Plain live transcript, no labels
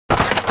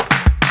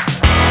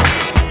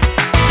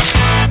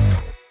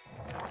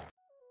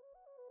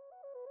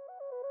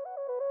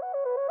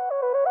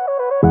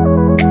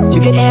You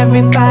get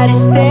everybody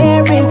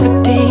staring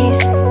for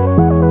days.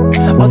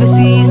 All they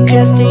see is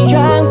just a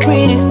young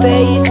pretty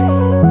face.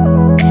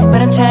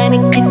 But I'm trying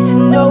to get to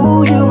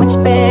know you much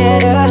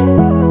better.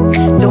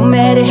 Don't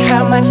matter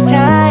how much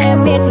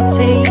time it will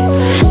take.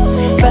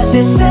 But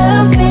there's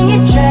something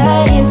you're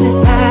trying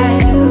to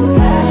hide.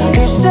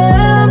 There's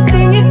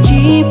something you're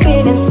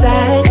keeping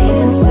inside.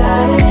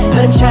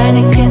 But I'm trying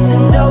to get to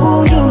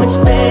know you much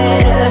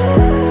better.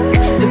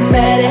 Don't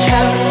matter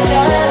how much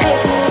time it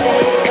will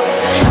take.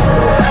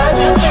 I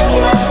just can't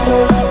give up.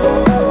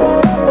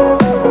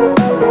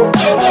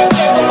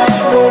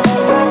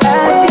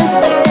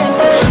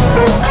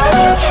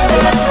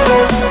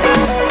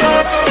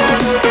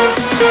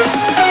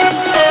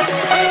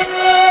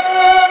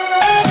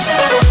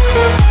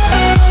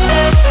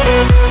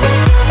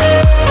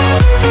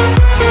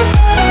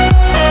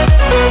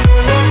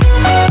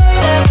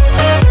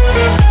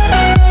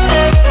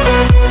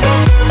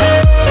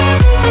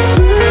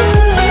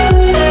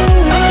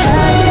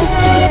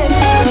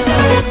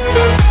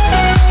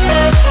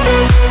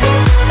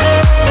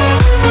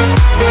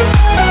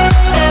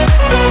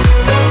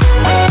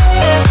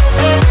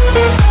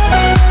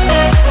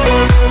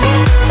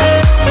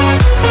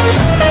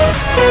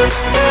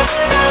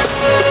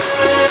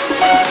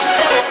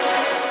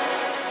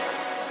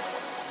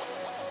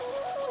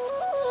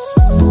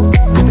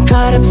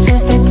 Caught up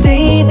since the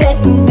day that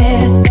we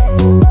met,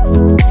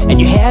 and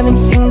you haven't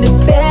seen the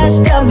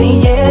best of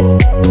me yet.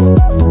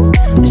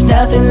 There's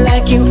nothing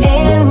like you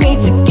and me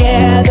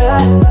together,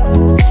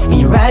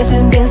 and your eyes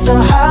have been so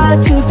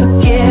hard to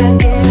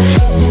forget.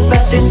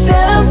 But there's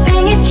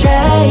something you're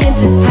trying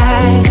to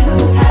hide.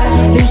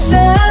 There's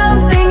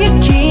something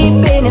you're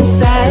keeping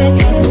inside.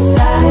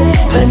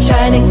 But I'm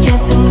trying to get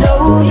to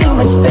know you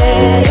much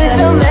better. It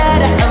don't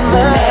matter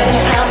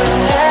how much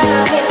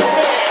time it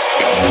takes.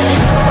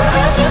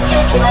 I just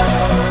can't give up.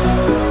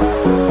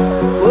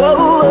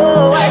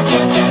 Whoa, I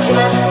just can't give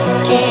up.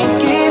 Can't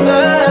give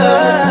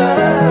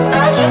up.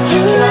 I just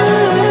can't give up.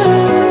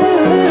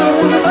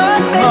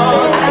 Oh, baby,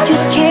 I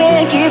just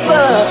can't give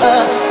up.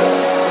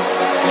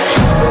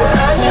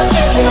 I just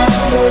can't give up.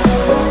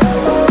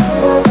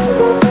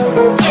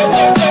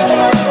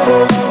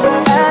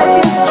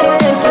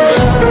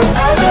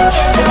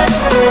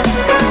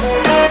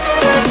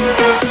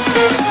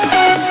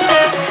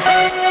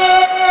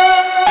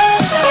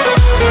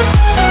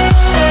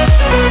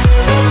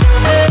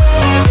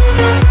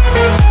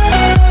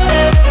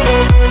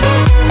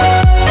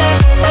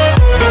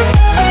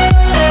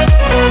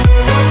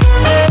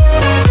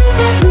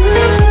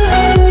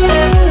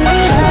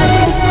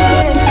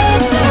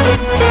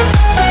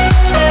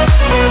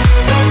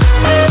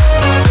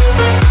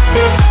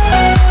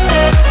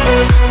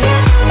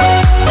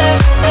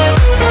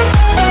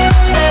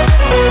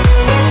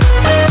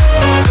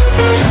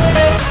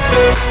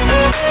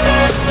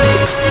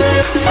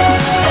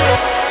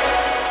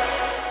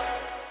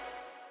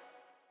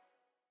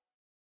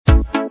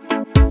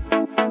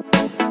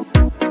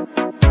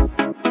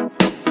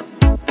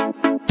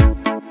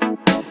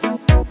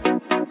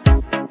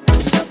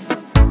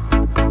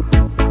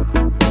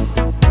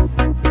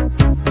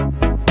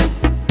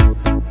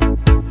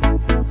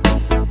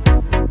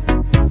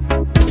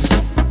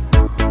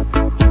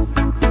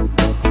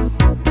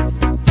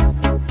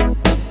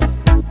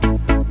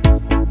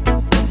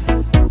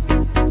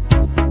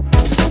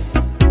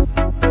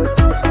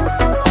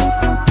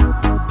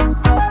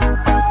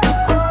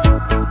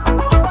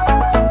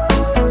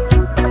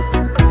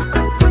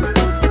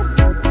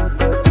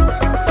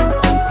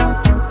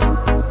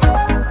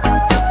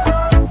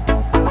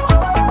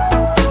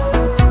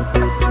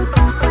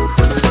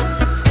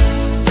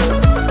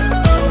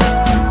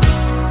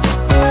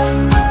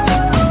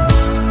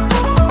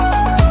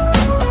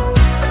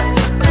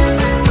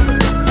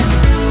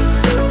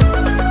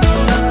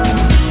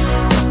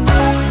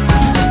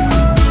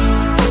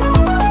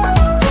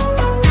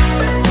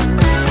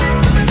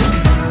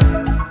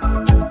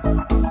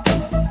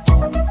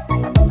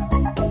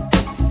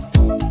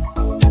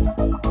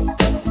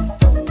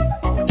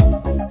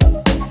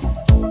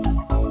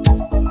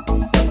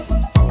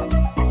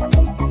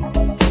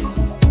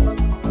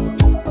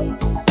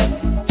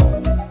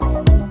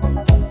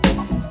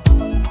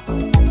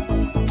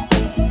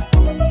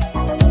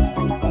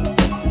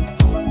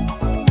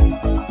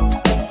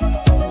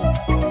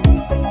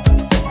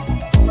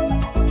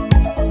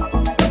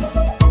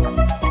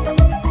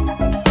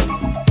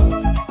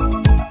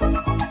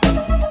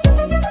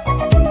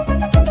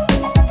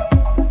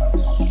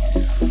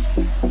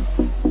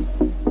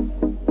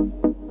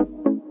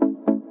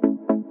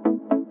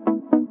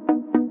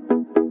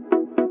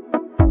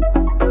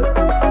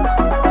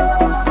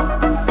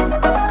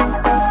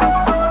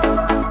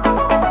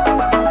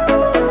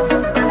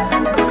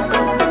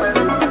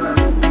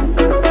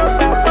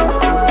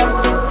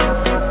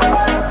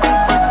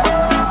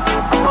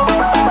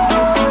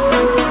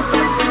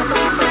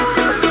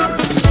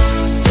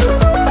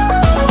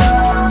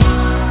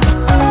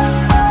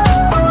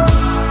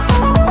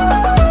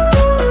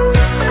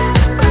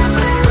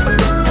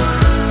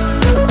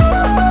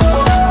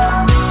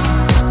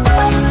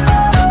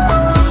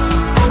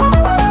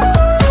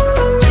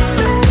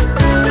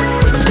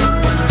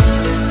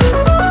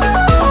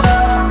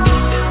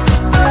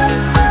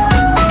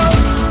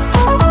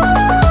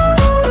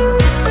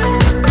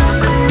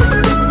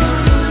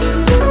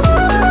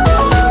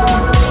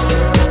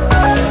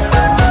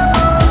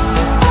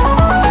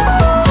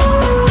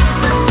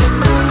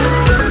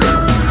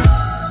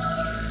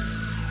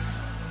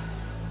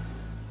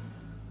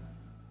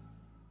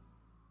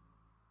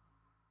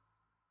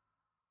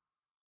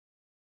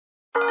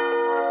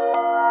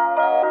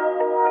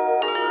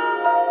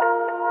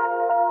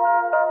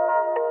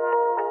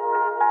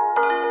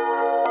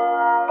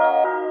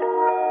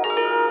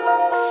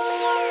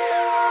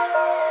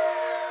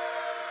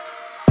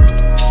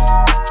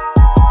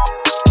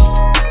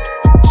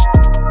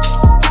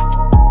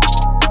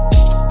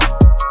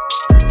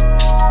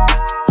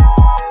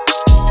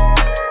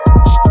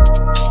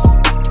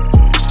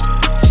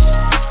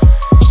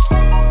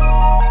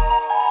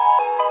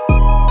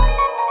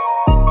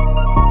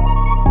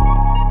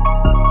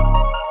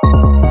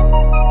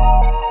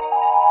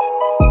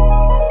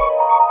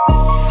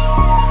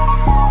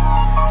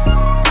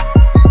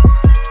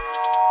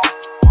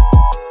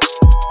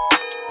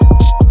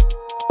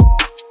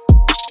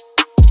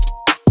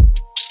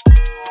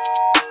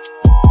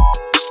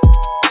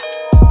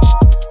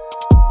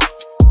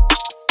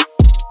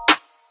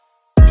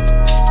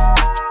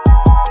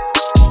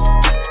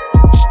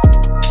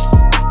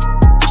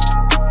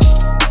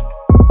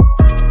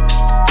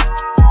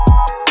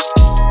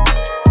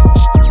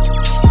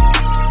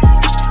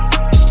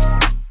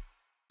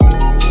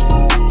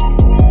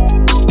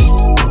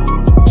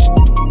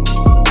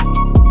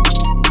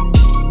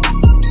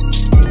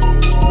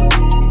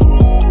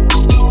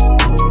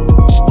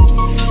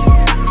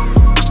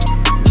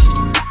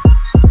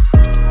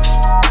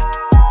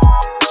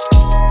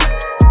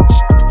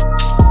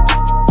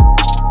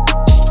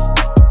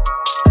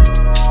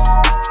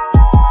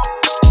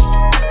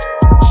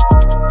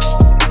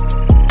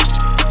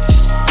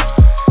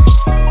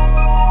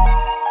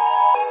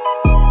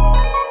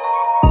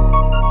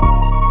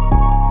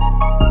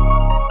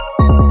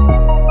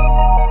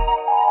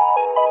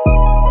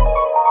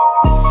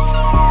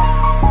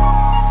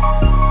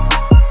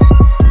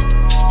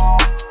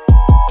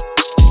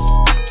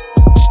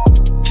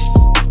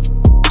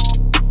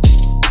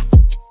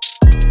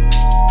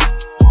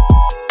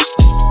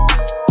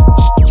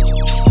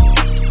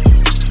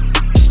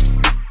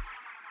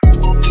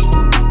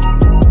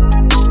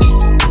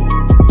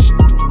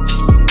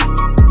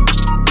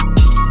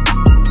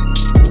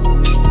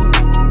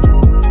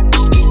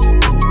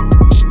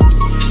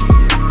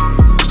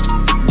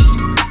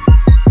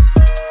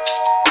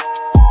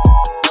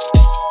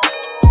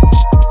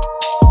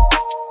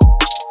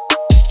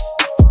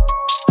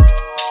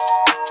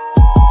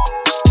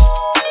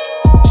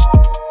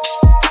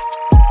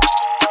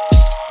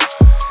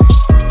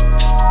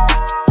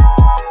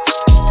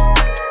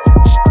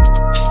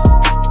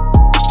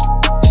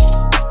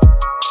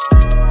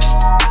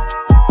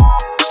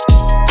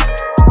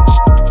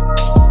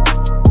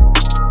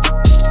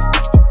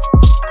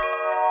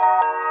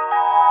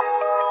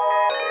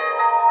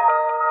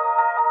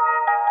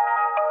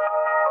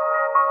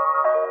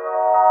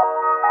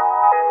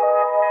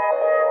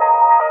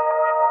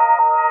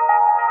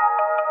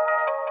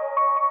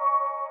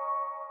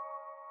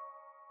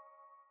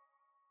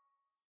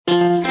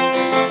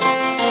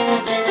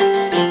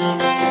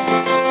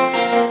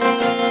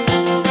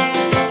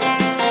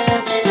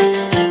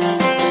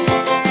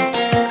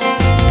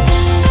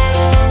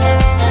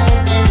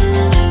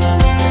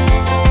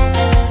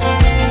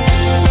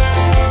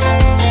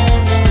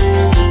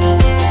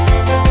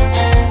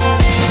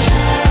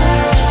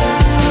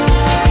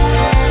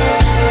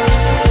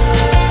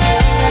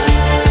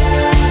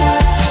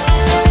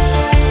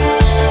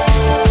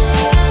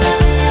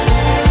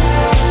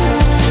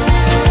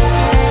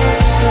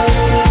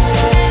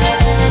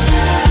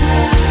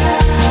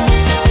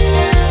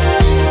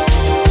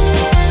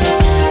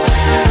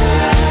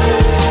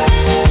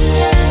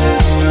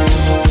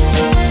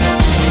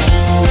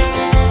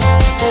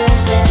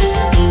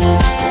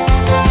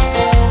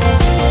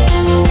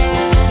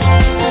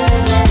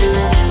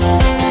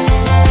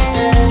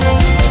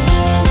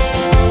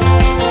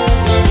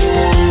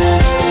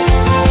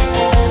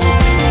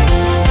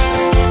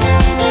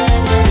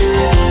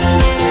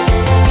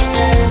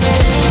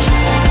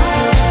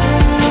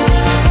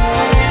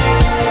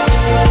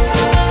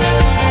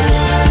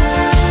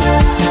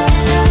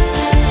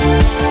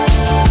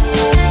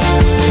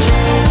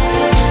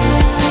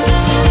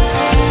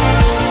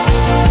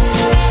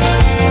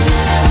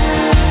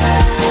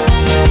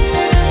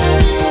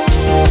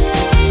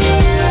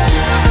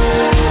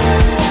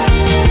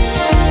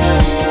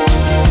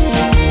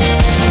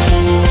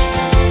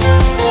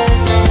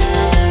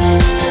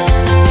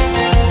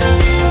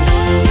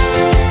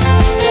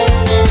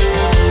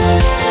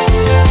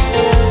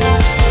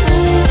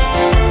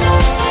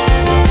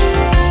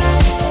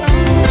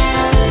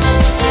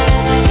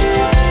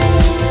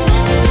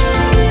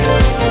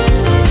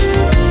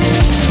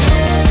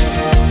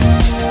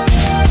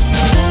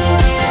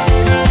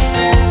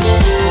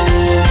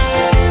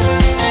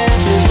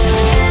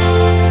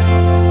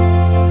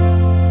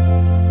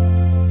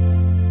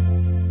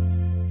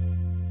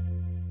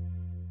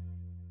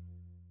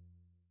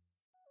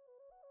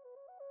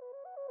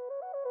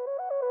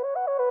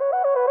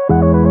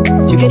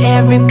 Look at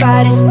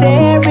everybody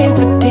staring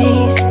for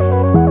days.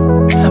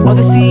 All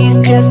they see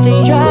is just a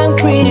young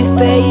pretty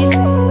face.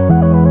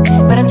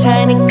 But I'm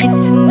trying to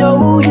get to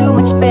know you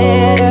much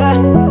better.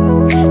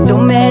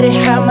 Don't matter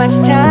how much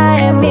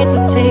time it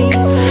will take,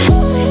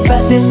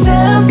 but there's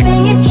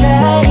something you're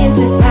trying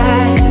to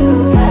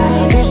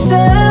hide. There's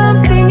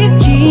something you're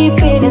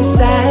keeping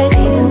inside.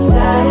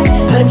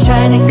 But I'm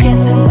trying to get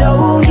to